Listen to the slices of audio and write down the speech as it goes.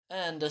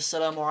And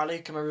assalamu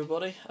alaikum,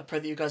 everybody. I pray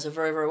that you guys are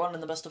very, very well and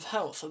in the best of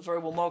health. A very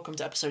warm welcome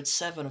to episode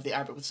 7 of the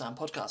Arabic with Sam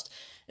podcast.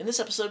 In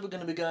this episode, we're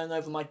going to be going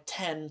over my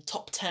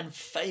top 10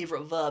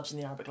 favourite verbs in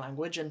the Arabic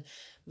language, and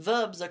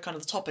verbs are kind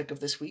of the topic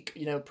of this week.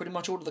 You know, pretty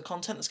much all of the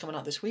content that's coming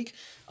out this week,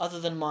 other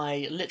than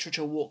my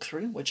literature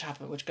walkthrough, which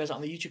goes out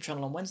on the YouTube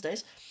channel on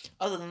Wednesdays.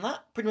 Other than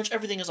that, pretty much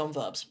everything is on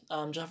verbs.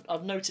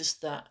 I've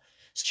noticed that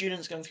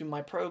students going through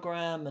my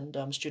program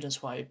and students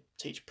who I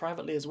teach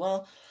privately as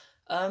well,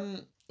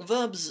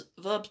 verbs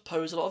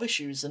pose a lot of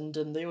issues, and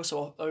they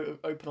also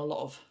open a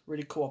lot of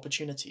really cool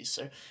opportunities.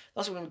 So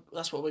that's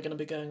what we're going to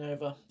be going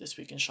over this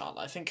week, inshallah.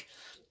 I think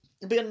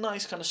it'd be a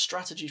nice kind of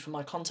strategy for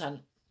my content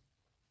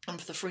and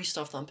for the free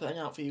stuff that I'm putting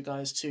out for you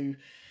guys to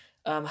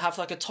have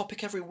like a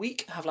topic every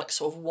week, have like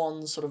sort of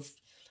one sort of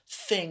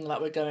thing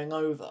that we're going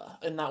over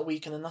in that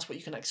week, and then that's what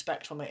you can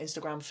expect from my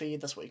Instagram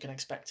feed. That's what you can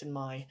expect in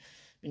my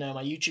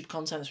my YouTube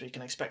content. That's what you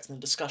can expect in the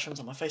discussions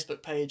on my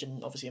Facebook page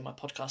and obviously in my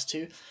podcast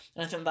too.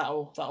 And I think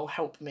that'll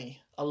help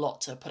me a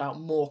lot to put out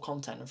more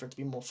content and for it to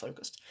be more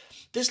focused.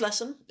 This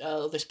lesson,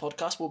 this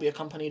podcast, will be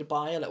accompanied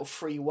by a little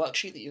free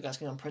worksheet that you guys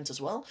can go and print as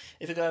well.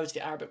 If you go over to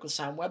the Arabic with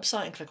Sam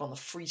website and click on the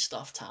free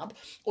stuff tab,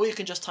 or you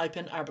can just type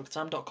in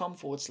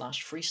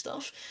arabicwithsam.com/free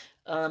stuff,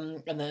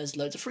 and there's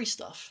loads of free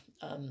stuff.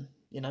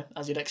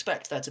 As you'd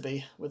expect there to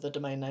be with a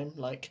domain name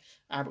like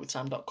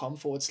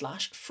arabicwithsam.com/free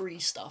stuff, FREE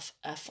stuff,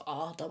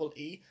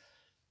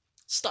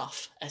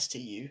 STUFF,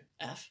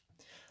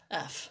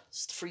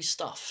 free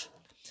stuff.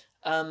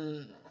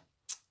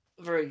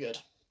 Very good.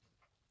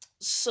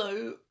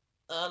 So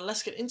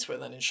let's get into it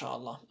then,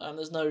 inshallah.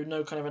 There's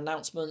no kind of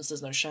announcements,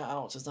 there's no shout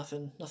outs, there's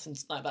nothing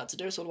like that to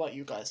do. It's all about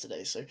you guys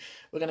today, so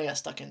we're going to get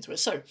stuck into it.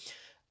 So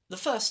the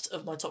first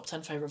of my top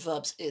 10 favourite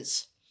verbs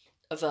is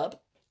a verb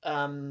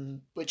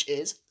which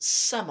is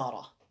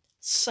samara.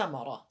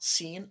 Samara,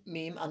 sin,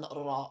 mim, and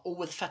ra, all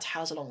with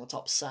fathas along the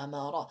top,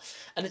 samara.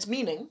 And its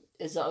meaning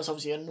is that it's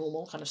obviously a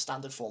normal kind of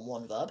standard form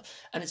one verb,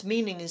 and its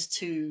meaning is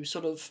to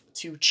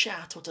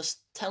chat or to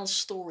tell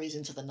stories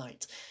into the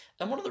night.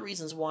 And one of the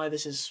reasons why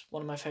this is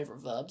one of my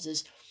favourite verbs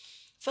is,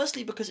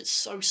 firstly, because it's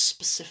so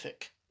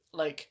specific.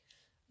 Like,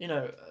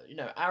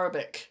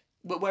 Arabic,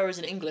 but whereas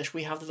in English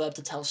we have the verb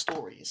to tell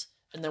stories,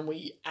 and then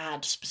we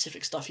add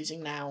specific stuff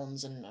using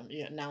nouns and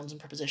nouns and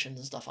prepositions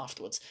and stuff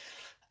afterwards.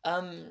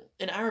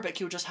 In Arabic,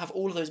 you'll just have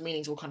all of those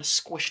meanings all kind of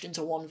squished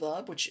into one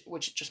verb, which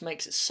just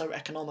makes it so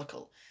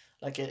economical.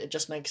 Like it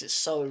just makes it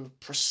so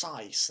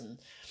precise,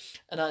 and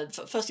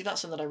firstly,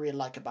 that's something that I really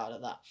like about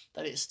it,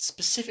 that it's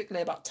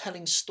specifically about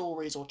telling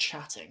stories or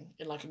chatting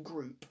in like a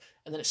group,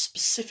 and then it's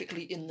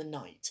specifically in the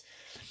night.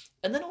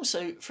 And then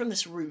also from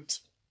this root,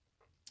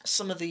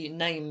 some of the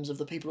names of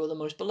the people who are the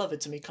most beloved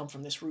to me come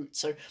from this root.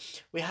 So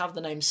we have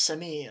the name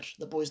Samir,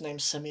 the boy's name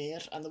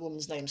Samir, and the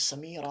woman's name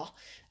Samira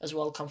as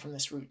well come from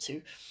this root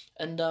too.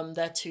 And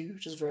they're two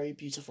just very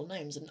beautiful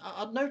names. And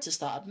I'd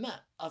noticed that I've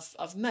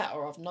met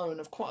or I've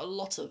known of quite a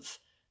lot of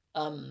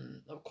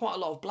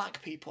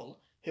black people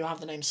who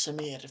have the name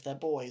Samir if they're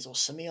boys, or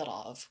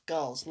Samira of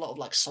girls. A lot of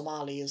like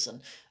Somalis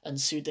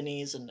and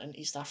Sudanese and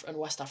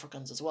West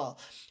Africans as well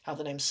have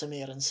the name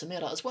Samir and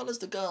Samira, as well as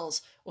the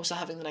girls also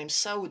having the name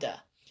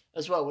Sauda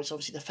as well, which is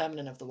obviously the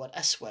feminine of the word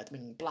Eswed,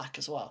 meaning black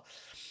as well.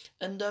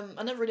 And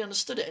I never really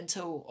understood it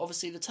until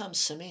obviously the term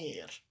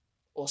Samir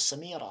or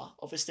Samira,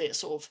 obviously it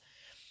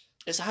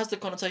has the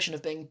connotation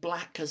of being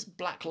black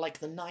like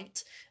the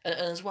night, and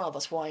as well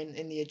that's why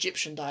in the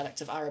Egyptian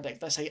dialect of Arabic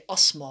they say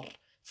asmar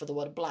for the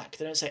word black.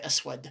 They don't say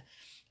aswad.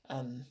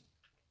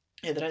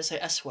 They don't say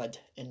aswad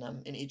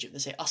in Egypt. They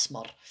say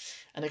asmar,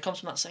 and it comes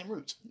from that same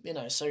root.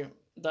 So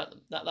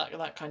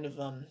that kind of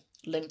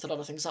linked a lot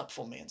of things up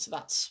for me, and so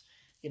that's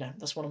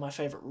one of my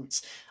favourite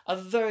roots.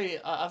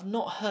 I've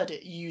not heard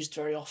it used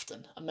very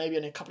often, and maybe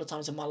only a couple of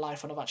times in my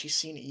life when I've actually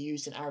seen it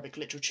used in Arabic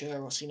literature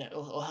or seen it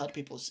or heard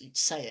people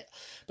say it.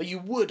 But you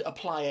would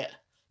apply it,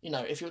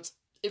 if you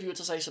were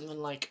to say something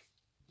like,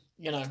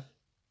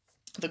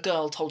 the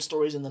girl told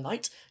stories in the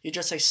night, you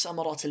just say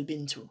Samarat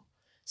al-bintu.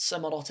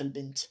 Samarat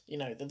al-bint,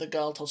 the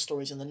girl told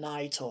stories in the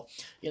night, or,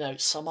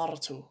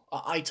 Samaratu,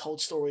 I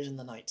told stories in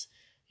the night,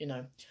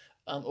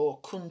 or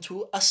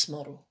Kuntu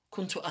asmaru.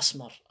 Kuntu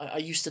asmar. I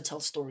used to tell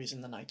stories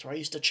in the night, or I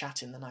used to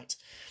chat in the night.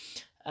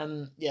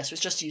 So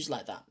it's just used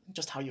like that,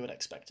 just how you would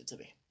expect it to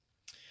be.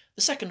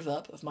 The second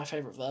verb of my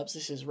favourite verbs,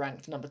 this is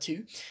ranked number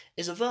 2,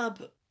 is a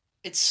verb.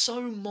 It's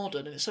so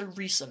modern and it's so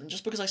recent, and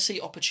just because I see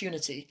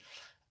opportunity,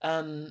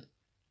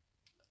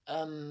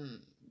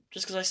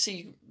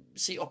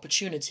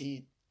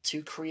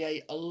 to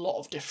create a lot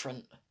of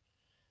different,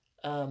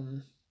 I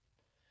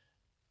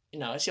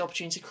see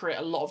opportunity to create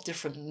a lot of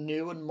different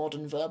new and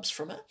modern verbs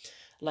from it,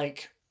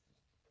 like.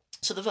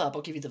 So the verb,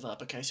 I'll give you the verb,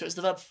 okay? So it's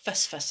the verb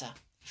fesfesa.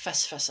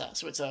 Fesfesa.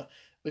 So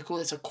we call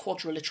it a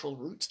quadriliteral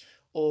root,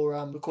 or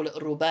we call it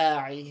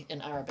ruba'i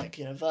in Arabic.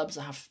 Verbs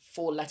that have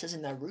 4 letters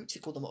in their root, you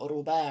call them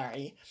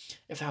ruba'i.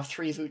 If they have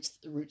 3 roots,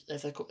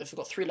 if they've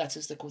got 3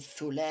 letters, they're called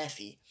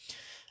thulathi.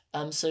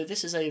 So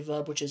this is a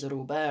verb which is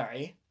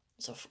ruba'i.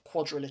 It's a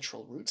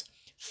quadriliteral root.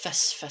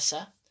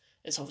 Fesfesa.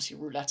 It's obviously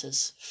root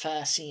letters,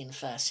 fair seen,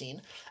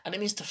 and it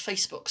means to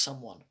Facebook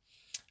someone.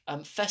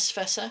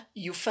 Fesfese,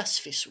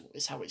 yufesfisu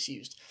is how it's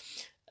used.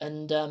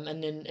 And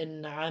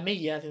in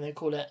Aramiya, I think they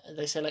call it,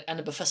 they say like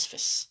ana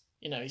befesfis.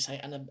 You say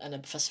ana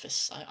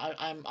befesfis.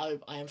 I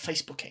am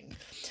Facebooking.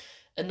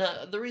 And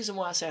the reason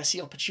why I say I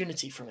see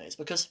opportunity from it is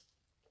because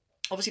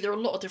obviously there are a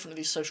lot of different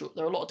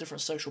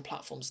social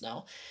platforms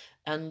now,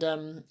 and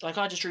like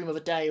I just dream of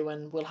a day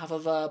when we'll have a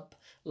verb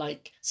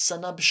like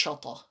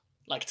sanabshata,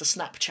 like to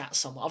Snapchat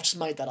someone. I've just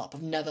made that up.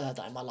 I've never heard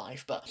that in my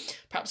life, but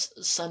perhaps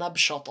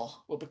sanabshata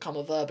will become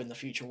a verb in the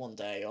future one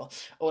day, or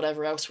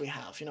whatever else we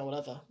have.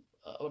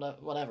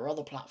 Whatever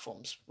other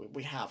platforms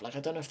we have. Like I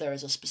don't know if there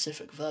is a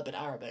specific verb in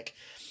Arabic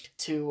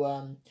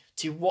to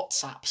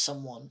WhatsApp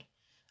someone.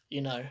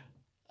 You know,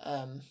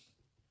 um,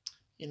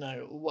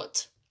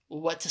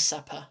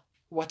 WhatsApper,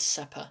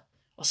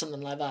 or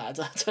something like that.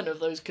 I don't know if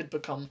those could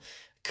become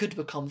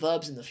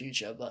verbs in the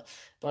future, but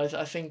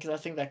I think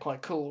they're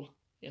quite cool.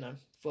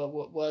 For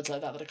words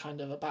like that are kind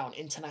of about an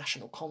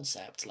international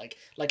concept, like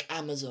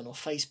Amazon or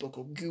Facebook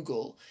or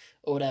Google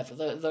or whatever.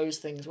 Those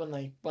things when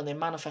they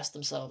manifest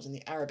themselves in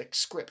the Arabic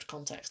script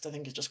context, I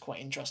think is just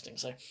quite interesting.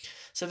 So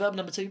verb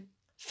number 2,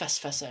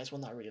 fesfese, is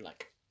one that I really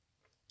like.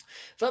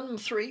 Verb number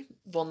 3,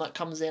 the one that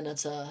comes in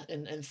at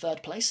in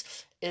third place,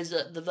 is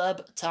the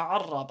verb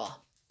ta'arraba,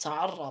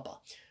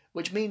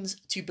 which means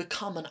to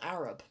become an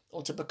Arab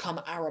or to become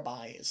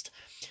Arabized.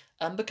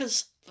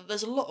 Because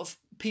there's a lot of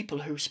people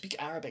who speak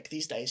Arabic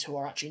these days who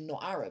are actually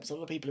not Arabs. A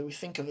lot of people who we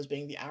think of as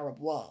being the Arab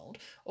world,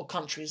 or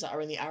countries that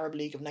are in the Arab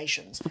League of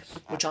Nations,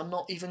 which are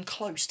not even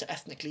close to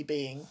ethnically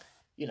being,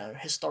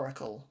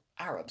 historical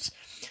Arabs.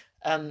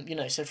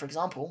 So for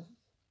example,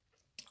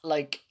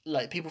 like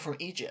people from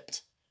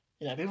Egypt.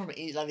 People from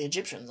like the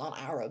Egyptians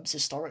aren't Arabs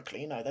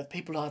historically. They're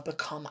people who have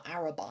become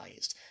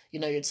Arabized.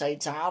 You'd say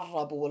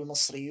ta'arrabu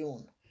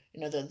al-Masriyun.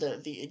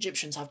 The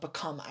Egyptians have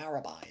become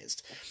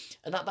Arabized,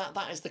 and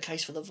that is the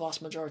case for the vast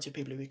majority of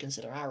people who we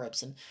consider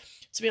Arabs. And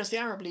to be honest, the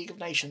Arab League of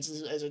Nations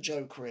is a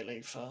joke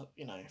really for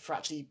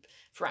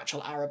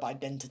actual Arab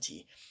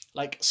identity.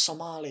 Like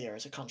Somalia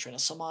is a country, and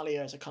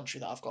Somalia is a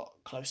country that I've got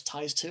close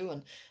ties to,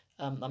 and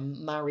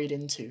I'm married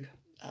into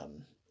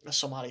a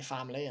Somali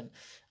family, and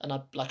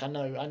I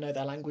know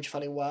their language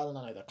fairly well, and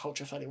I know their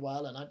culture fairly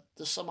well, and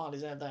the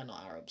Somalis they're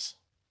not Arabs.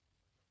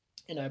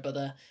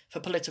 But for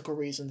political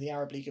reasons, the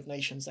Arab League of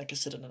Nations, they're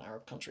considered an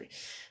Arab country.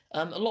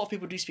 A lot of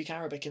people do speak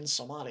Arabic in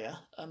Somalia,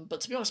 but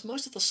to be honest,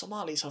 most of the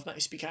Somalis I've met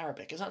who speak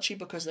Arabic is actually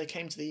because they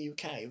came to the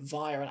UK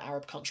via an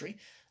Arab country.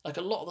 Like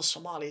a lot of the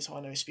Somalis who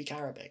I know speak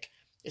Arabic,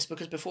 it's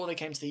because before they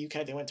came to the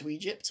UK they went to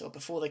Egypt, or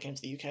before they came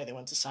to the UK they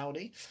went to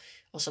Saudi,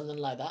 or something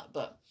like that.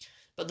 But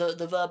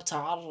the verb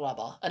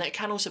ta'arraba, and it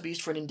can also be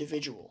used for an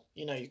individual.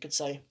 You could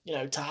say,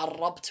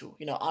 ta'arrabtu.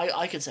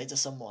 I could say to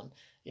someone,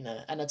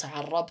 أنا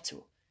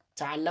تعربت.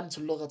 تعلمت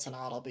اللغة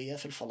العربية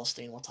في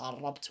فلسطين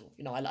وتعربت.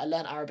 I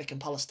learned Arabic in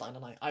Palestine,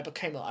 and I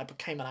became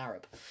an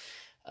Arab.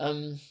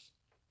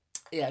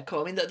 Yeah,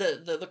 cool. I mean,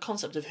 the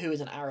concept of who is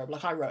an Arab,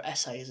 like I wrote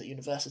essays at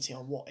university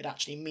on what it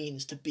actually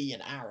means to be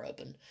an Arab,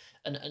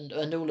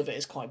 and all of it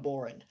is quite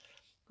boring,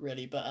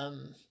 really. But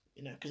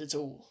because it's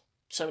all,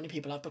 so many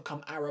people have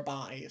become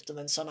Arabized, and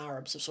then some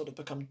Arabs have sort of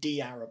become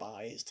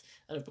de-Arabized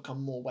and have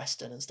become more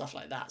Western and stuff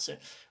like that. So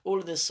all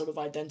of this sort of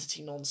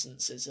identity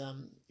nonsense is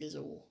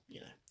all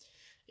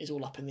is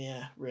all up in the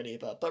air, really.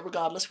 But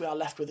regardless, we are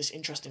left with this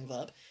interesting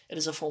verb. It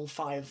is a Form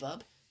 5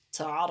 verb,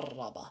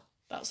 ta'arraba.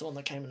 That's the one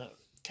that came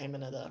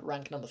in at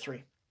rank number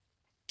 3.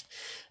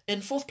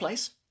 In fourth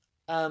place,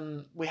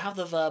 we have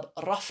the verb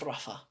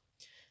rafrafa.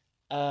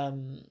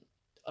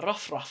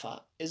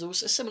 Rafrafa is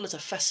also similar to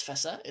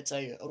fesfesa. It's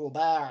a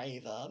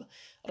ruba'i verb,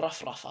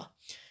 rafrafa.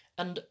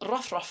 And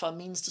rafrafa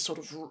means to sort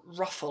of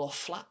ruffle or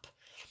flap.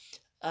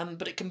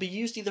 But it can be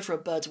used either for a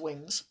bird's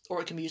wings,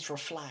 or it can be used for a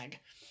flag.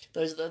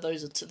 Those are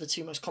the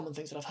two most common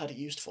things that I've heard it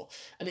used for.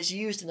 And it's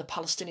used in the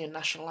Palestinian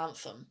national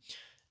anthem,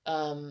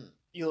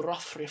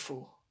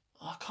 Yurafrifu.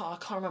 I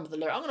can't remember the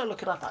lyric. I'm going to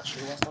look it up,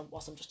 actually,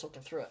 whilst I'm just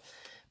talking through it.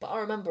 But I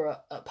remember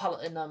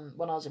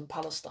when I was in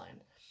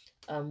Palestine,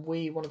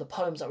 one of the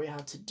poems that we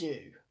had to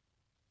do,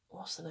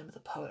 what's the name of the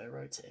poet who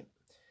wrote it?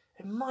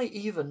 It might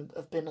even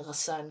have been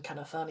Ghassan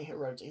Kanafani who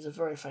wrote it. He's a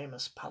very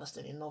famous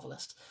Palestinian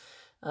novelist.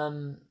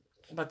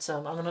 But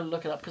I'm going to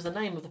look it up, because the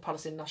name of the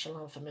Palestinian national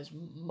anthem is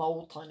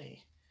Mawtani,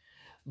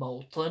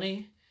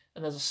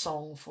 and there's a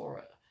song for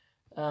it.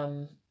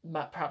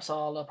 Perhaps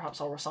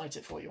I'll recite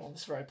it for you on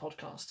this very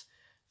podcast.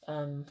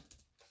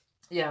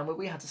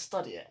 We had to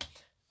study it,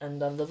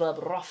 and the verb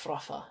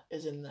rafrafa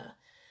is in there.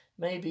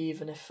 Maybe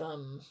even if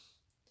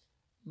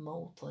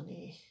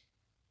Mawtani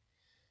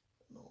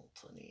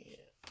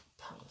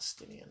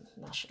Palestinian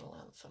national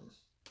anthem.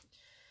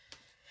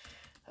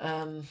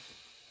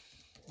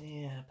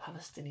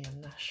 Palestinian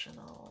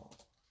national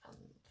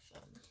anthem.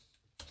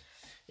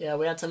 Yeah,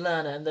 we had to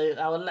learn it,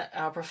 and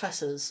our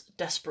professors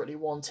desperately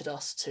wanted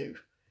us to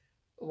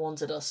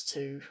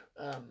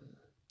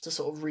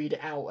sort of read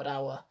it out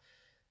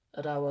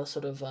at our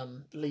sort of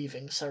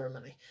leaving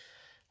ceremony.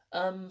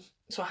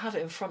 So I have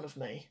it in front of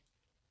me.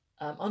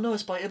 Oh no,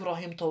 it's by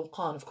Ibrahim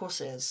Tawqan. Of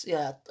course it is.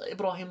 Yeah,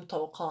 Ibrahim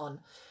Tawqan.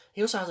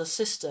 He also has a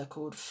sister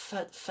called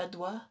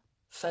Fedwa.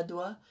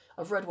 Fedwa.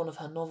 I've read one of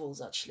her novels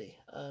actually.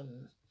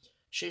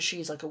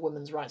 She's like a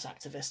women's rights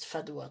activist,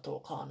 Fedwa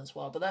Tawqan as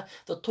well. But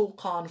the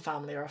Tawqan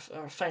family are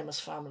a famous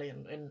family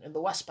in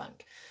the West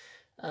Bank.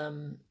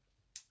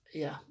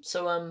 Yeah.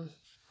 So I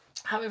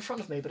have it in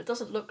front of me, but it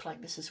doesn't look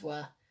like this is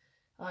where.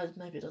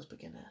 Maybe it does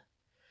begin here.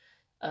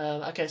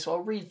 Okay, so I'll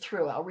read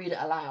through it. I'll read it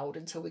aloud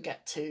until we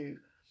get to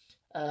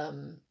the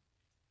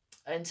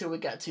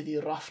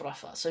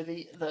Rafrafa.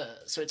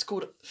 So it's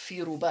called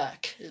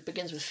Firubak. It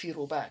begins with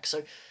Firubak.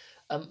 So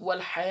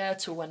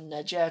والحياة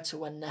والنجاة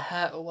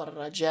والنهاء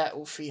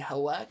والرجاء في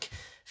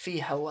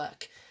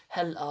هواك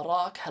هل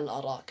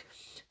أراك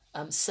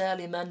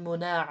سالما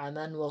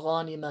مناعما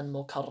وغانما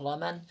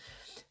مكرما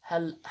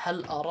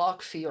هل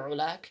أراك في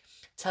علاك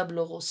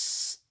تبلغ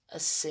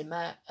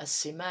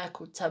السماك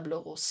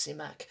تبلغ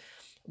السماك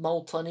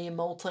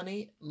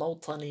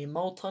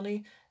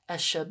موطني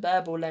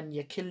الشباب لن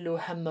يكل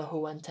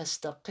همه أن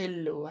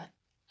تستقل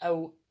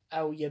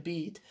أو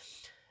يبيد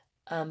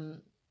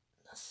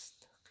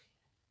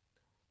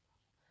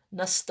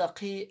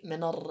نستقي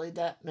من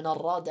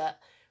الردى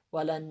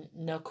ولن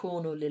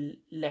نكون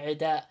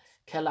للعداء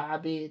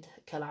كالعبيد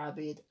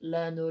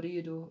لا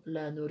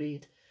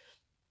نريد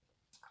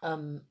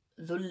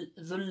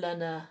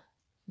ذلنا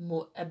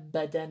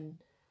مؤبدا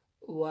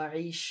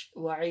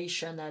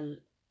وعيشنا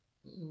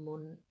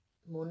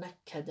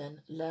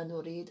منكدا لا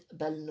نريد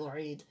بل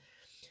نعيد.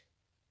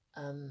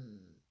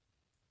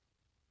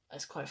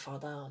 It's quite far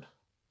down.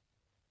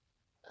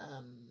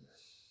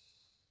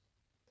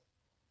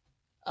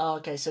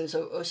 Okay, so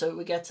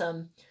we get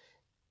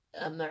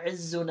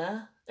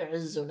عزنا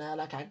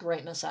like our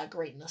greatness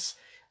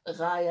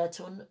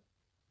غاية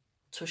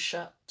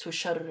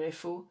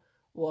تشرف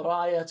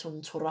وراية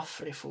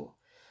ترفرف.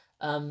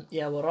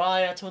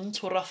 وراية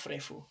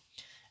ترفرف.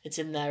 It's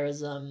in there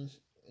as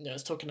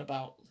it's talking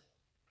about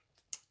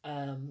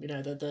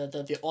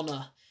the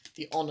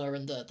honor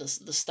and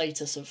the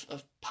status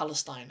of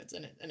Palestine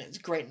and its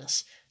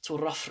greatness.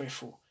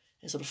 Turafrifu.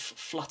 It sort of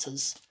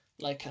flutters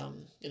like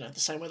the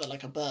same way that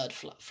like a bird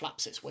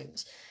flaps its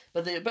wings.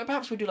 But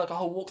perhaps we do like a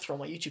whole walkthrough on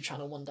my YouTube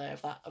channel one day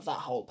of that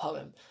whole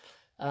poem.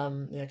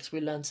 Because we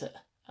learnt it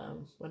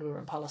when we were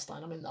in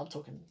Palestine. I mean, I'm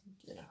talking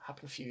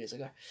happened a few years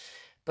ago.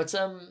 But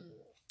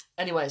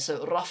anyway,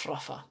 so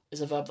rafrafa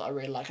is a verb that I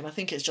really like, and I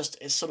think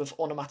it's sort of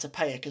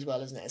onomatopoeic as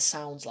well, isn't it? It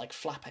sounds like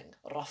flapping.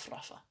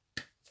 Rafrafa.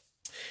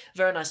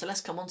 Very nice. So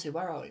let's come on to,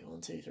 where are we?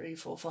 1, 2, 3,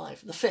 4,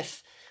 5. The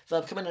fifth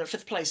verb coming in at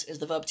fifth place is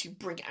the verb to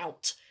bring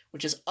out,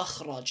 which is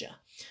akhraja.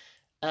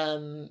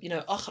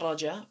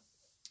 Akhraja,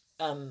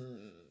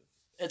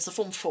 it's the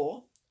form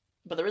 4,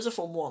 but there is a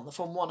form 1. The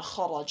form 1,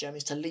 kharaja,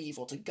 means to leave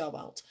or to go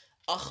out.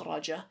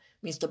 Akhraja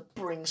means to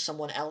bring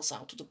someone else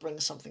out or to bring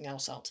something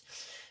else out.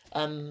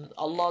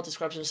 Allah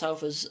describes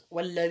himself as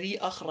وَالَّذِي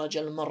أَخْرَجَ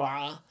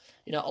الْمَرْعَى.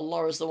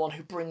 Allah is the one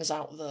who brings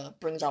out the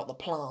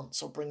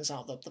plants or brings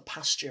out the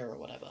pasture or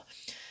whatever.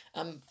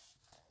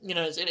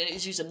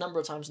 It's used a number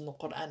of times in the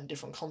Quran in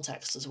different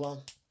contexts as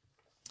well.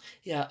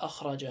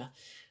 أخرج.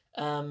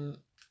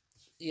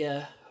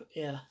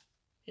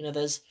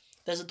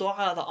 There's a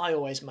dua that I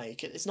always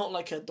make. It's not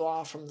like a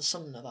dua from the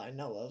Sunnah that I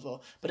know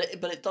of, but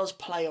it does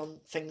play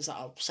on things that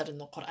are said in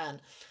the Quran,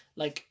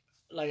 like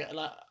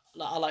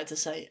I like to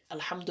say,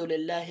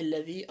 Alhamdulillah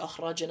alladhi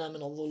akhrajana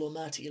min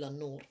al-dhulumati ila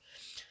an-nur.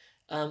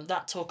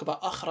 That talk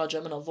about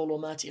akhraja min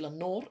al-dhulumati ila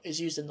an-nur is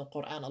used in the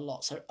Quran a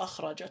lot. So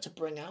akhraja, to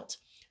bring out,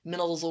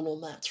 min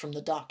al-dhulumat, from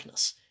the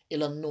darkness,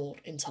 ila an-nur,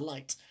 into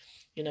light.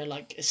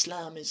 Like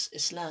Islam is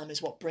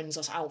what brings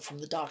us out from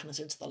the darkness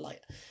into the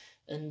light.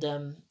 And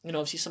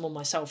obviously someone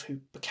myself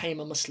who became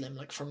a Muslim,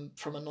 like from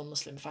a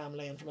non-Muslim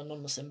family and from a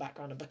non-Muslim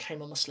background, and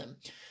became a Muslim.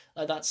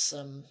 When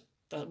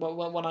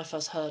I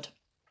first heard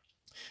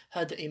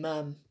the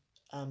Imam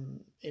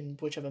in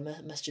whichever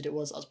masjid it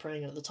was I was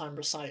praying at the time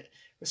recite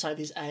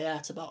these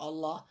ayat about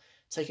Allah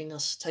taking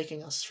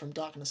us from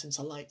darkness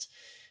into light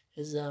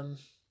is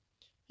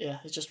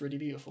it's just really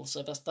beautiful.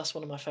 So that's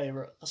one of my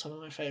favorite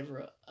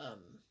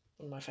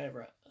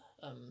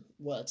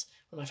words,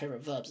 one of my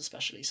favorite verbs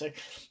especially. So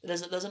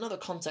there's another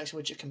context in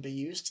which it can be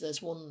used.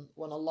 There's one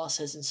when Allah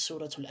says in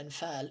Surah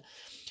Al-Anfal,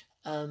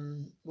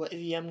 وَإِذْ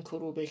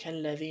يَمْكُرُ بِكَ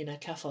الَّذِينَ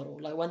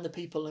كَفَرُوا, like when the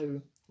people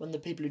who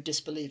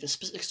disbelieve,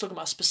 it's talking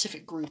about a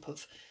specific group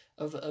of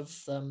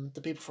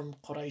the people from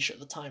Quraysh at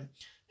the time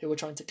who were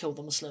trying to kill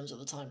the Muslims at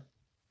the time.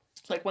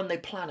 Like when they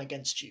plan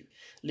against you,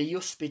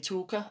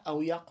 لِيُثْبِتُوكَ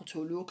أَوْ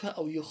يَقْتُلُوكَ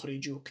أَوْ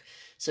يُخْرِجُوكَ.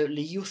 So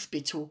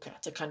لِيُثْبِتُوكَ,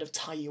 to kind of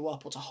tie you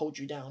up or to hold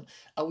you down.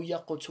 أَوْ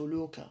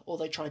يَقْتُلُوكَ, or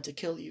they tried to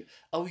kill you.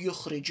 أَوْ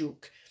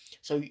يُخْرِجُوكَ.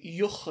 So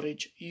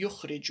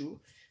يُخْرِجُ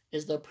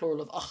is the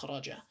plural of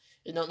أخرج.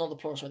 Not the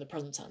plural, sorry, the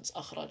present tense,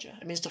 أخرج.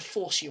 It means to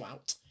force you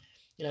out.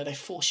 They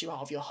force you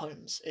out of your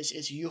homes. It's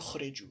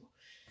يُخْرِجُ.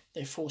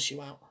 They force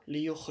you out.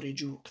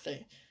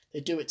 لِيُخْرِجُوكَ. They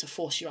do it to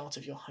force you out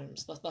of your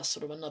homes. That's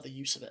sort of another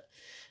use of it.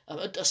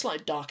 A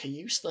slightly darker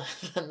use than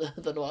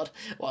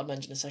what I'd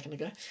mentioned a second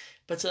ago.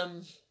 But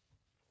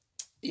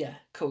Yeah,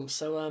 cool.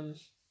 So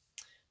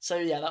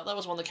yeah, that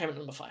was one that came at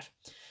number 5.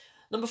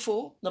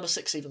 Number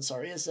 6 even,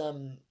 sorry, is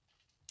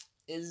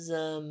it's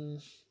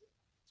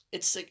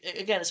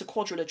again, it's a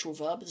quadrilateral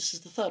verb. This is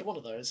the third one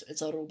of those.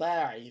 It's a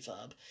rubai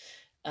verb.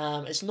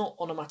 It's not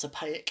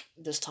onomatopoeic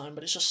this time,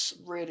 but it's just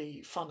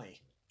really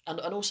funny. And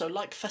also,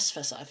 like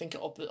fesfesa, I think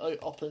it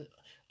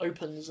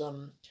opens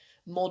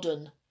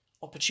modern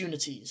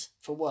opportunities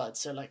for words.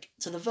 So, like,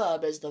 to the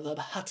verb is the verb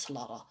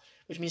hatlara,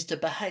 which means to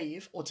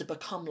behave or to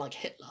become like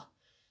Hitler.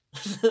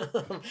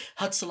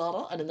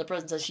 Hatlara, and in the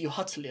present tense,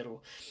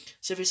 yuhatliru.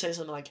 So if you say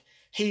something like,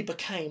 he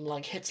became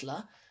like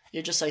Hitler,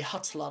 you just say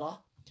hatlara,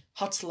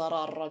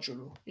 hatlara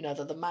rajulu. You know,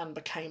 that the man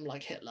became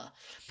like Hitler.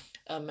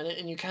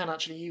 And you can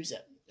actually use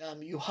it.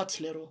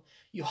 Yuhatliru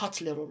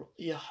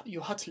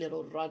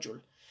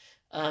rajul.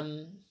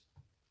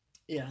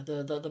 Yeah,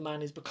 the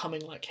man is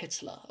becoming like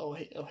Hitler, or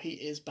he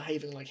is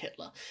behaving like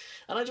Hitler.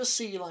 And I just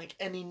see, like,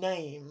 any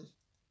name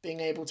being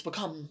able to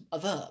become a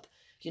verb.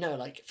 You know,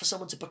 like, for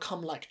someone to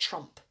become like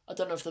Trump. I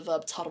don't know if the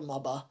verb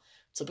tarmaba,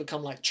 to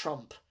become like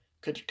Trump,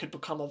 could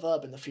become a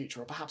verb in the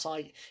future, or perhaps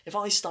if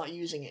I start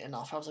using it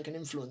enough, perhaps I can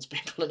influence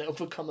people and it'll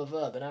become a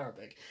verb in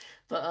Arabic.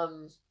 But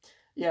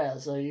yeah,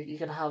 so you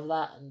can have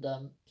that,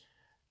 and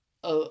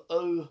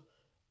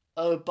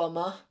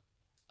Obama,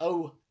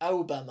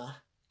 Obama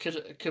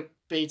could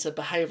be to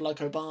behave like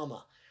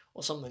Obama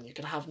or something. You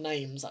can have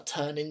names that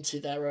turn into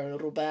their own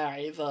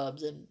rubai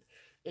verbs in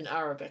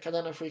Arabic. I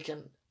don't know if we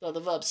can. Well, the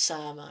verb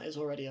sama is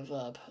already a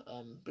verb.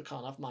 We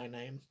can't have my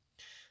name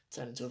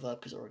turn into a verb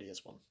because it already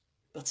is one.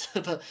 But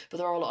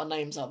there are a lot of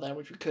names out there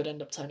which we could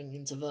end up turning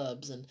into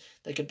verbs, and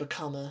they could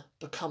become a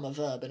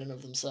verb in and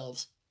of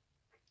themselves.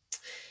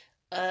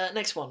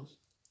 Next one.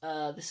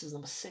 This is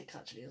number 6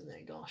 actually, isn't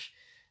it? Gosh.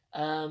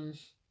 Oh,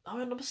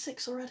 we're number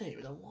 6 already.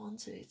 We've done 1,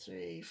 2,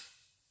 3,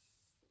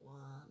 1,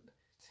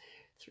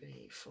 2,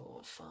 3,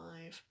 4,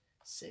 5,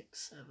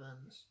 6, 7,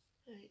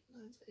 8,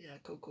 9. Yeah,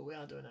 cool. We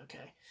are doing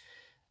okay.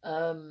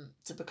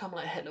 To become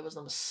like Hitler was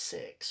number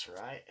 6,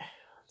 right?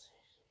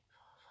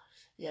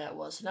 Yeah, it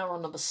was. Now we're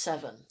on number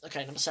 7.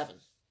 Okay, number 7.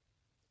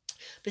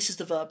 This is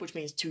the verb which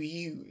means to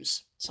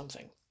use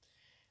something.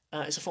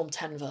 It's a form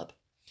 10 verb,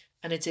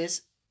 and it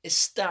is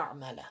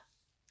ista'mala.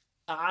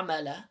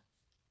 Amala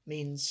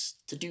means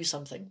to do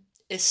something.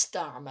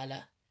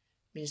 Ista'mala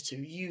means to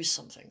use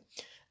something.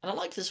 And I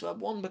like this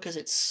verb, one, because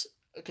it's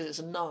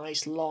a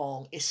nice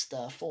long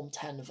form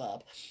 10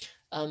 verb.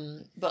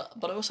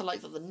 But I also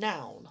like that the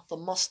noun, the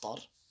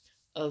masdar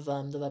of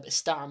the verb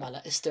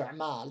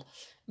isti'mal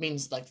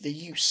means like the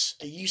use,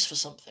 a use for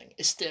something.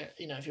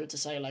 You know, if you were to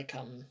say like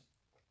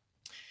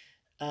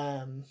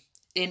in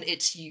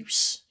its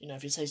use, you know,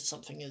 if you say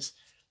something is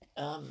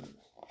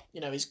you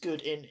know, is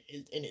good in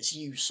its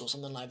use or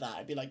something like that,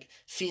 it'd be like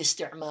fi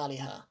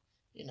isti'maliha.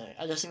 You know,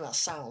 I just think that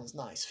sounds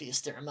nice, fi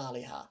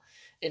isti'maliha,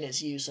 in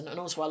its use. And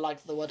also I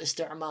like the word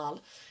isti'mal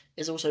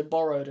is also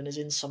borrowed and is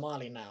in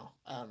Somali now.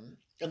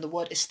 And the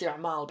word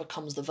isti'mal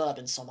becomes the verb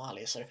in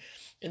Somali. So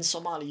in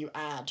Somali you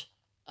add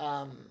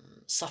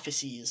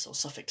suffixes or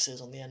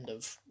suffixes on the end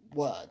of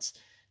words.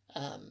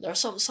 There are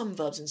some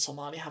verbs in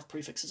Somali have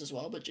prefixes as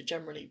well, but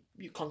generally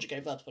you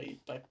conjugate verbs by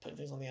putting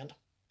things on the end.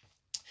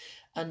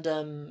 And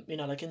you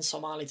know, like in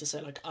Somali, to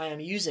say like I am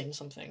using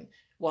something,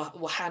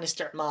 wahan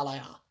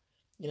isti'malaya.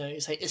 You know,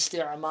 you say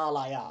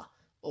isti'malaya,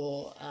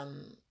 or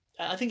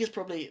I think it's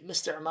probably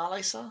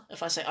Mr.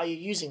 If I say, are you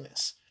using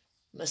this?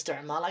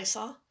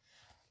 Mr.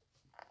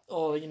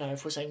 Or, you know,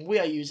 if we're saying we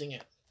are using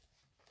it,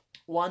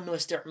 one no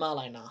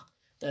isti'malayna.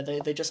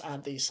 They just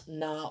add these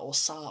na or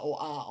sa or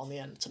a on the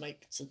end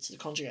to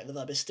conjugate the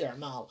verb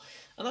isti'mal,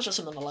 and that's just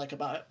something I like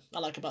about it. I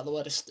like about the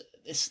word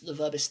the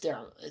verb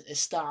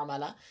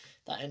ista'mala,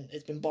 that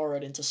it's been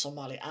borrowed into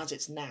Somali as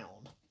its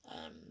noun.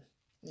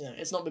 You know,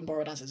 it's not been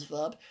borrowed as its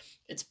verb.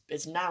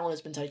 Its noun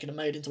has been taken and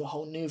made into a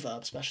whole new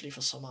verb, especially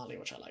for Somali,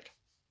 which I like.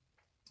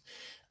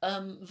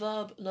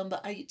 Verb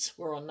number 8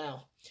 we're on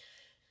now.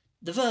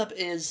 The verb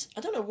is,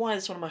 I don't know why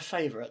it's one of my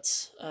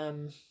favourites.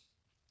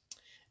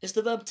 It's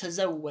the verb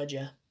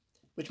tazawwaja,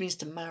 which means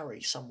to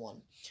marry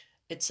someone.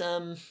 It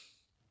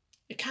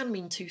can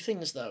mean two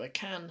things though. It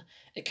can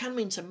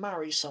mean to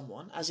marry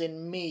someone, as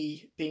in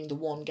me being the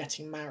one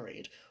getting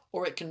married,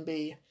 or it can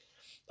be,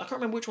 I can't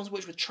remember which one's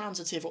which, with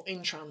transitive or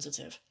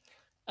intransitive.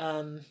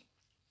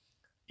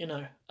 You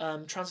know,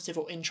 transitive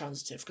or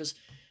intransitive, because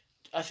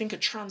I think a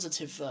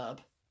transitive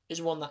verb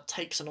is one that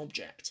takes an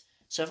object.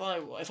 So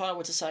if I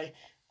were to say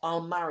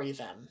I'll marry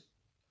them,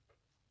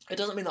 it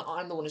doesn't mean that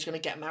I'm the one who's going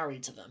to get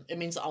married to them. It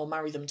means that I'll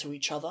marry them to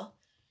each other.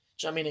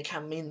 Do you know what I mean? It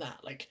can mean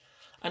that. Like,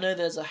 I know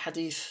there's a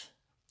hadith,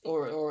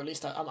 or at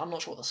least I'm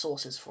not sure what the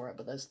source is for it,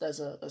 but there's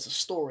a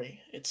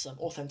story. It's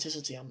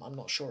authenticity. I'm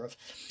not sure of,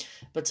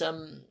 but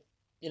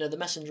you know, the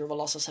Messenger of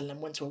Allah ﷺ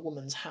went to a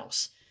woman's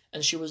house,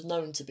 and she was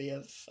known to be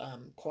of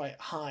quite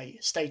high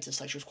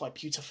status. Like, she was quite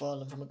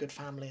beautiful and from a good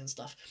family and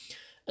stuff.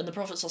 And the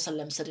Prophet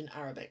ﷺ said in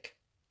Arabic,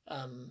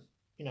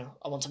 you know,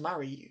 I want to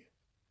marry you.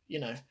 You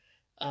know.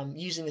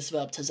 Using this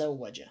verb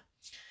tazawwaja.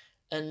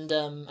 And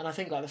I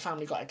think like the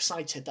family got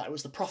excited that it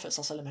was the Prophet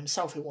ﷺ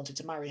himself who wanted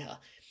to marry her.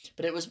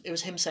 but it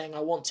was him saying, I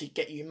want to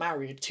get you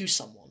married to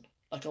someone.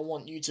 Like, I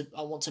want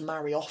to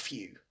marry off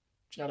you.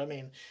 Do you know what I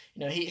mean?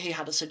 You know, he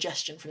had a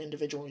suggestion for an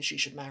individual who she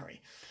should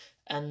marry.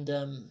 And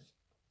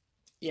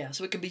yeah,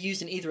 so it can be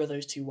used in either of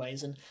those two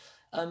ways. And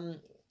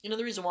you know,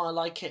 the reason why I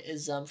like it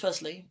is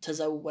firstly,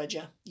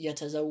 tazawwaja,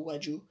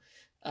 yatazawwaju,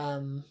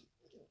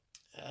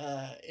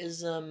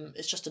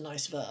 it's just a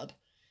nice verb.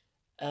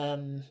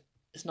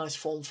 It's a nice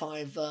form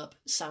 5 verb.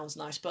 It sounds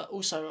nice, but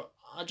also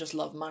I just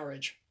love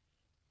marriage.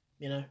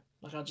 You know,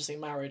 like, I just think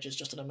marriage is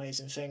just an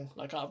amazing thing.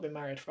 Like, I've been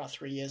married for about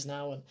 3 years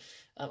now, and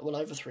well,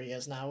 over 3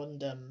 years now,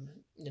 and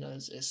you know,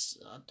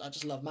 I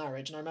just love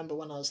marriage. And I remember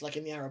when I was like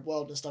in the Arab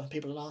world and stuff, and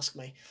people would ask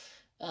me,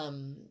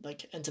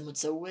 like, enta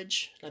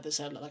mutzawwij, like they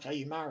said, like, are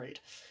you married?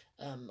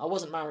 I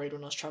wasn't married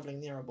when I was traveling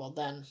in the Arab world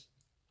then,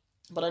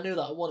 but I knew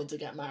that I wanted to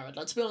get married.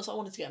 Like, to be honest, I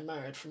wanted to get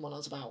married from when I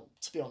was about,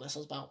 I was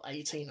about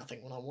 18, I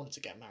think, when I wanted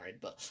to get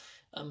married. But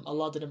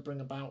Allah didn't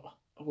bring about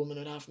a woman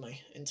who'd have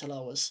me until I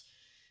was,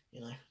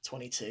 you know,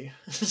 22.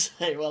 So,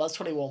 well, I was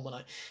 21 when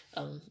it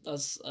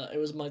was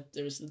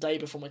the day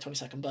before my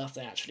 22nd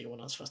birthday, actually, when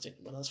I was first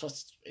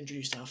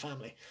introduced to her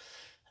family.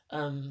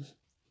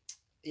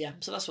 Yeah,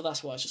 so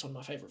that's why it's just one of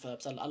my favourite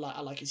verbs.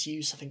 I like its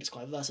use. I think it's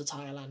quite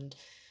versatile, and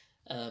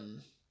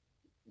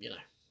you know,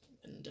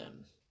 and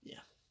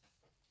yeah.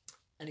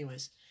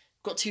 Anyways,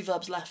 got 2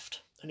 verbs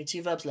left. Only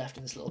 2 verbs left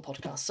in this little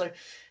podcast. So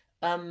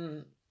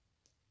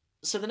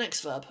the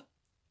next verb,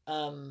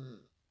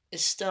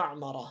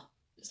 ista'mara.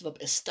 It's the verb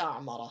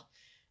ista'mara,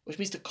 which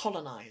means to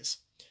colonize.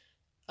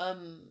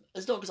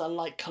 As long as I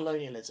like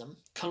colonialism,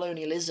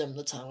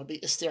 the term would be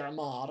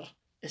isti'mar.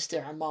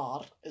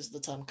 Isti'mar is the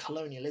term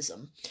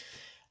colonialism.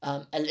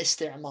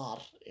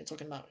 Al-isti'mar, you're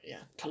talking about,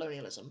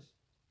 colonialism.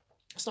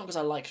 It's not because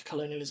I like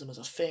colonialism as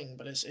a thing,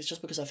 but it's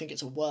just because I think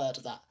it's a word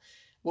that,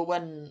 well,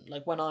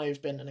 when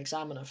I've been an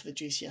examiner for the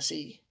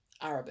GCSE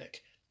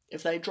Arabic,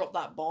 if they drop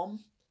that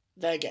bomb,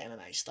 they're getting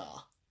an A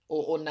star.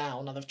 Or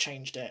now they've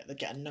changed it, they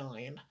get a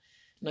 9.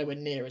 Nowhere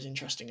near as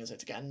interesting as it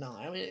to get a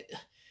 9. I mean,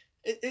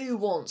 who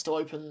wants to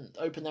open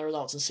their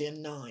results and see a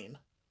 9?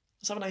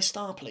 Let's have an A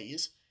star,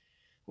 please.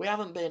 We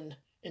haven't been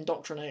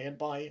indoctrinated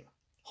by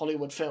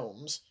Hollywood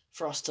films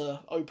for us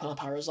to open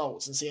up our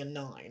results and see a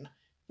 9.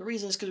 The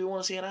reason is because we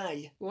want to see an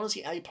A. We want to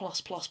see A+++,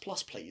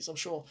 please. I'm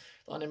sure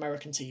on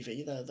American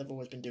TV they've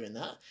always been doing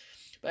that.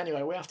 But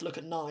anyway, we have to look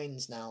at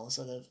 9s now,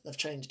 so they've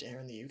changed it here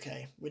in the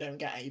UK. We don't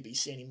get A, B,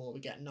 C anymore. We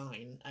get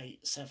 9,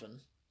 8,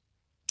 7.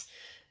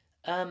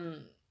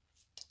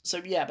 So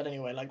yeah, but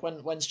anyway, like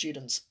when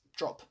students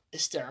drop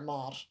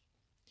istirmar,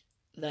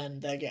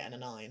 then they're getting a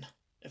 9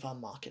 if I'm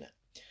marking it.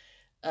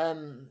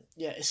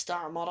 Yeah,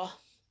 istarmara,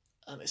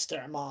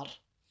 istirmar.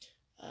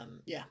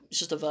 Yeah, it's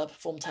just a verb,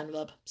 form 10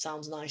 verb.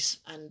 Sounds nice,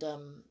 and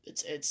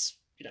it's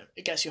you know,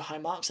 it gets you high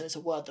marks, and it's a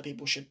word that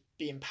people should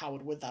be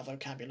empowered with that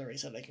vocabulary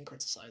so they can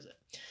criticize it.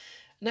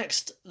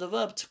 Next, the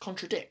verb to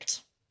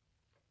contradict.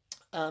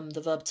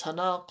 The verb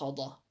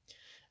tanaqada.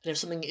 And if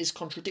something is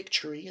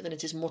contradictory, then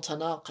it is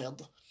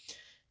mutanaqid.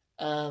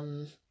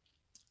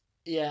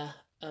 Yeah.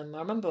 I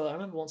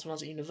remember once when I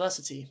was at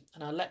university,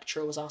 and our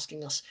lecturer was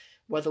asking us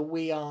whether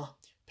we are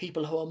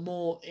people who are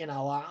more in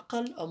our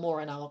aql or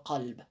more in our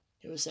qalb.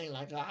 He was saying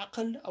like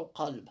aql or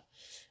qalb.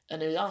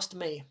 And he asked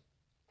me,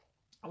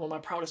 and one of my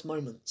proudest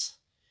moments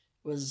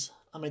was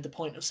I made the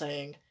point of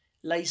saying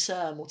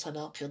laysa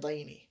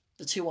mutanaqidaini.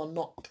 The two are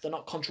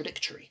not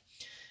contradictory.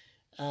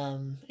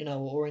 You know,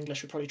 or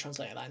English would probably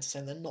translate that into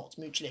saying they're not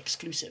mutually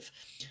exclusive.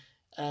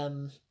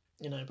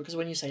 You know, because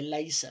when you say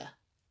laysa,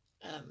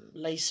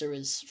 Laysa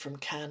is from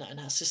Kana and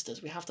her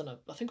sisters.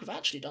 I think we've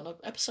actually done an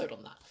episode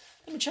on that.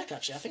 Let me check,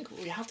 actually. I think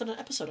we have done an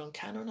episode on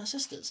Kana and her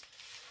sisters,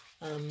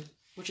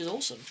 which is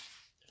awesome,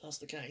 if that's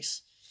the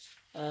case.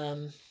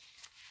 Kana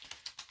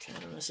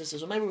and her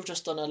sisters. Or maybe we've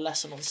just done a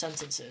lesson on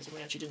sentences, and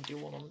we actually didn't do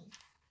one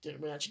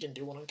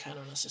on Kana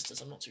and her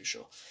sisters. I'm not too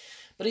sure.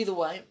 But either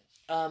way,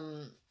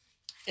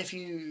 if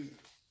you...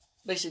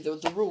 Basically,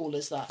 the rule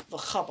is that the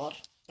khabar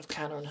of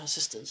Kana and her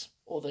sisters,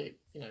 or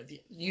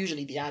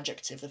usually the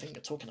adjective, the thing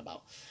you're talking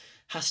about,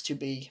 has to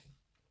be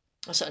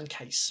a certain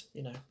case.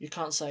 You know, you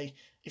can't say,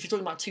 if you're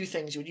talking about 2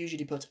 things, you would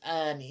usually put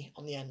ani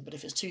on the end, but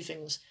if it's 2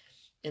 things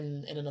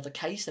in another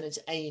case, then it's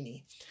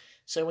aini.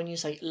 So when you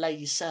say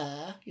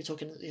laysa, you're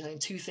saying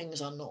 2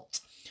 things are not,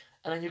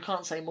 and then you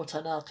can't say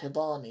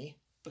mutanaqidani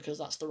because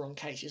that's the wrong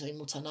case. You say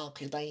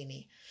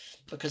mutanaqidaini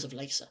because of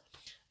laysa.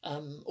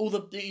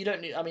 You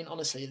don't need. I mean,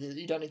 honestly,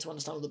 you don't need to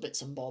understand all the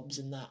bits and bobs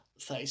in that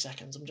 30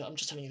 seconds. I'm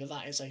just telling you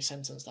that is a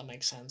sentence that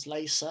makes sense.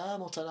 Laysa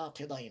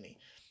mutanaqidaini.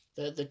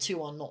 The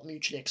 2 are not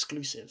mutually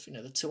exclusive. You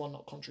know, the 2 are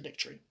not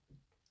contradictory.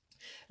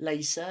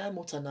 Laysa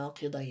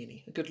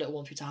mutanaqidaini. A good little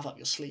one for you to have up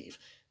your sleeve.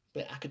 A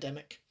bit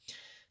academic.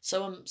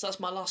 So that's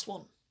my last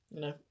one.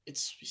 You know,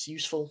 it's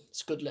useful.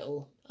 It's good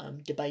little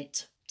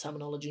debate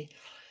terminology,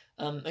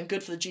 and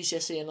good for the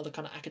GCSE and other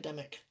kind of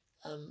academic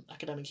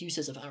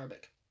uses of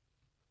Arabic.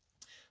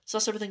 So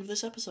that's everything for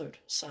this episode.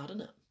 Sad,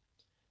 isn't it?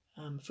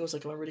 Feels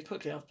like it went really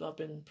quickly. I've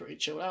been pretty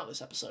chilled out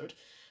this episode.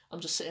 I'm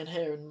just sitting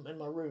here in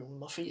my room with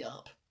my feet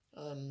up,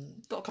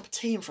 Got a cup of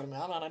tea in front of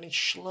me. I need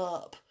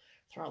slurp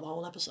throughout the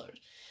whole episode.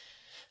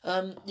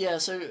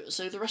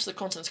 So the rest of the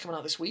content's coming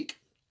out this week.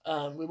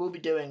 We will be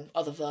doing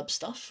other verb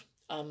stuff.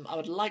 I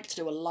would like to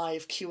do a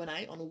live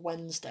Q&A on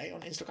Wednesday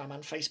on Instagram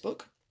and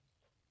Facebook.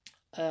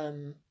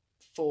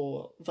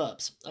 For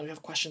verbs. And if you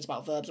have questions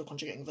about verbs or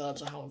conjugating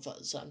verbs or how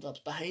certain verbs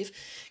behave,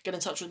 get in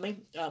touch with me.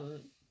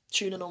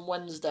 Tune in on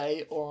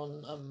Wednesday or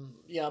on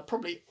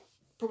probably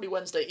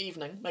Wednesday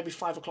evening, maybe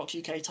 5 o'clock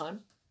UK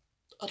time.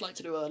 I'd like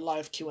to do a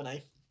live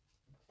Q&A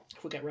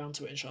if we get round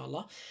to it,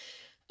 inshallah.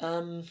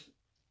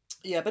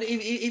 But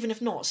even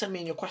if not, send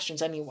me in your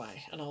questions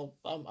anyway, and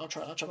I'll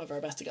try my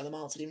very best to get them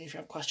answered. Even if you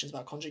have questions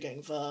about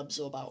conjugating verbs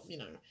or about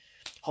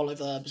hollow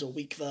verbs or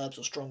weak verbs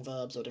or strong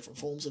verbs or different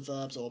forms of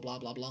verbs or blah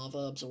blah blah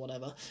verbs or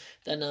whatever,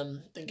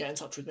 then get in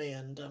touch with me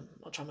and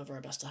I'll try my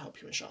very best to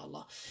help you,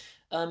 inshallah.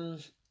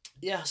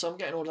 So I'm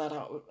getting all that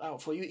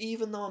out for you,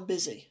 even though I'm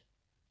busy.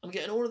 I'm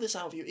getting all of this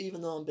out for you,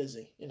 even though I'm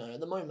busy. At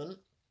the moment,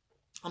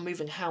 I'm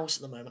moving house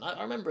at the moment.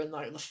 I remember in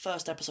the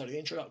first episode, the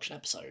introduction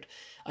episode,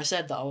 I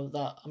said that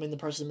I'm in the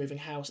process of moving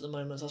house at the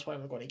moment, so that's why I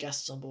haven't got any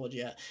guests on board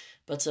yet.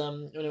 But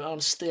I'm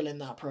still in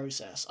that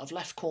process. I've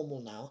left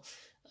Cornwall now.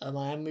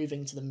 I am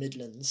moving to the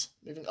Midlands,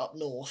 moving up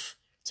north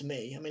to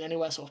me. I mean,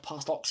 anywhere sort of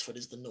past Oxford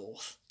is the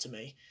north to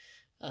me.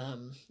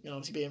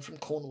 Obviously being from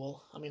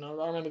Cornwall. I mean, I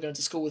remember going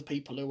to school with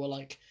people who were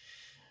like,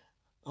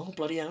 oh,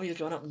 bloody hell, you're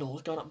going up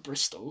north, going up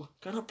Bristol.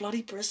 Going up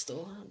bloody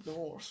Bristol, up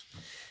north.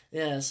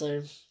 Yeah,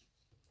 so...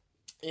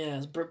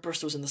 Yeah,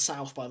 Bristol's in the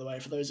south, by the way,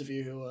 for those of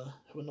you who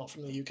are not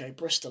from the UK.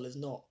 Bristol is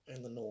not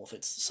in the north,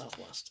 it's the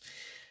southwest.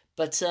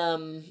 But,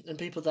 and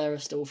people there are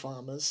still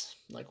farmers,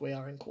 like we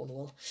are in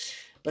Cornwall.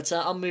 But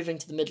I'm moving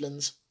to the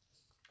Midlands.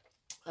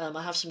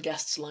 I have some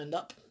guests lined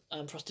up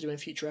for us to do in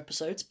future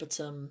episodes, but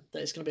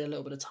there's going to be a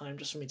little bit of time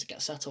just for me to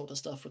get settled and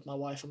stuff with my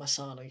wife and my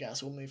son and get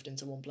us all moved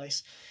into one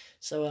place.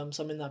 So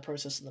I'm in that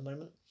process at the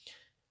moment.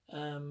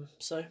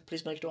 So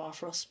please make dua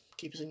for us.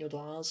 Keep us in your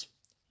duas.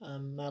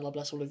 May Allah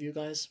bless all of you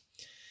guys.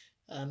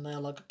 May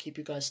Allah keep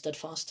you guys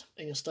steadfast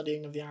in your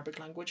studying of the Arabic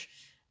language.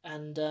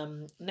 And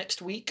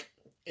next week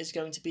is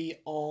going to be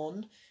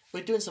on...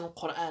 We're doing some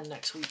Quran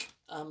next week.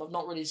 I've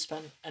not really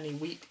spent any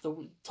week.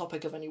 The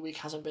topic of any week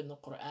hasn't been the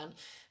Quran.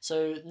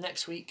 So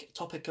next week,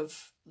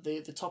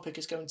 the topic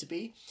is going to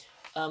be...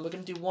 we're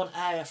going to do one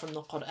ayah from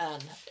the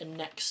Quran. In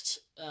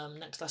next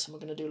lesson, we're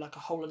going to do like a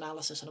whole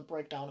analysis and a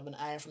breakdown of an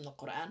ayah from the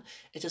Quran.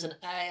 It is an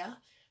ayah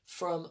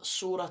from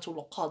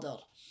Suratul Qadr.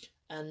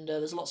 And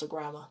there's lots of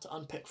grammar to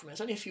unpick from it.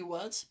 It's only a few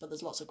words, but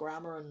there's lots of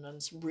grammar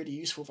and some really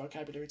useful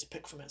vocabulary to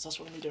pick from it. So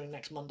that's what I'm going to be doing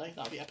next Monday.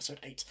 That'll be episode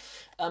 8.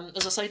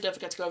 As I say, don't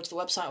forget to go over to the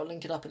website. I'll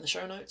link it up in the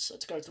show notes.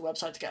 To go to the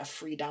website to get a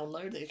free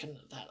download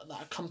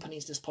that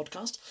accompanies this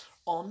podcast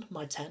on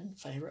my 10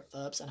 favourite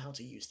verbs and how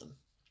to use them.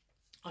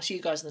 I'll see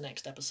you guys in the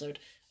next episode.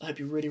 I hope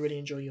you really, really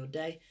enjoy your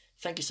day.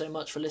 Thank you so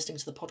much for listening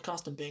to the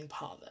podcast and being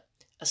part of it.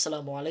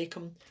 Assalamu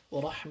alaikum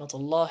wa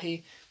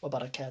rahmatullahi wa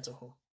barakatuhu.